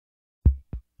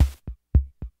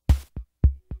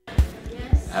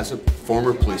As a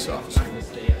former police officer,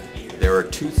 there are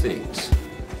two things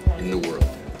in the world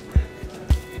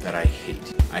that I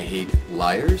hate. I hate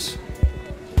liars,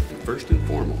 and first and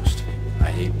foremost,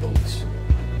 I hate bullies.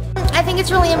 I think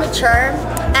it's really immature,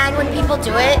 and when people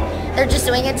do it, they're just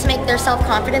doing it to make their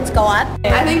self-confidence go up.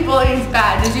 I think bullying is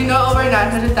bad. Did you know over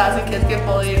 900,000 kids get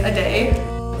bullied a day?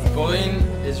 Bullying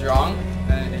is wrong,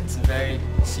 and it's a very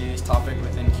serious topic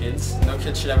within kids. No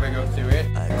kid should ever go through it.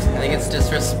 I think it's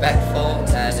disrespectful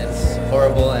and it's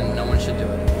horrible and no one should do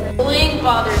it. Bullying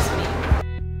bothers me.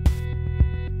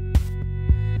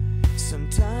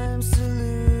 Sometimes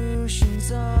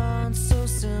solutions aren't so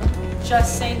simple.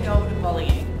 Just say no to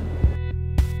bullying.